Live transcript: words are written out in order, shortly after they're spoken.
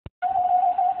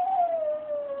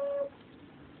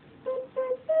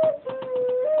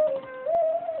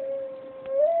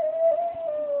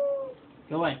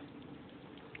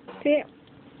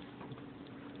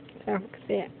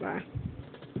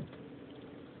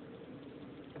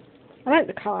I like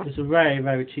the colour. It's a very,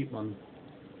 very cheap one.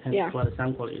 Hence Yeah. why the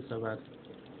sound quality is so bad.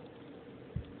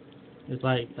 It's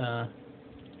like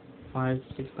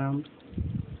 £5-6.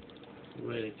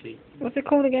 Really cheap. What's it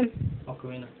called again?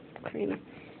 Ocarina. Ocarina.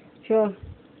 Sure.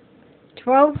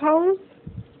 12 holes?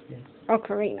 Yes.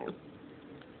 Ocarina.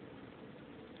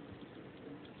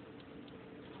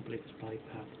 I believe it's bloody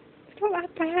purple. It's not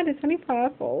that bad, it's only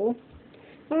purple.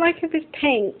 I like if it's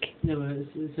pink. No, but it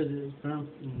says it's brown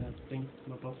in the thing,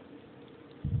 my boss.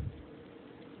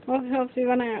 What else if you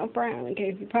run out of brown and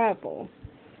gives you purple?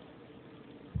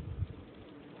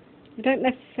 You don't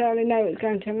necessarily know it's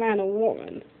going to a man or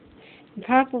woman. And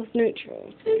purple's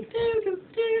neutral.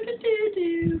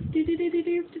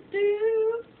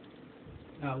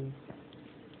 Oh.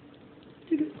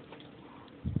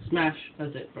 Smash.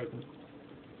 That's it, broken.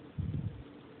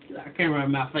 That came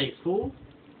around my face, fool.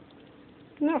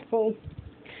 Not full.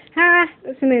 Ha!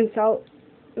 That's an insult.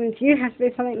 It means you have to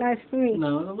do something nice for me.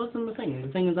 No, that wasn't the thing. The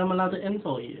thing is, I'm allowed to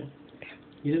insult you.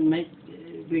 You didn't make.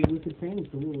 We could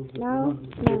change the rules. No.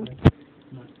 No.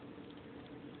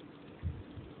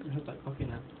 I have that coffee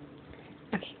now.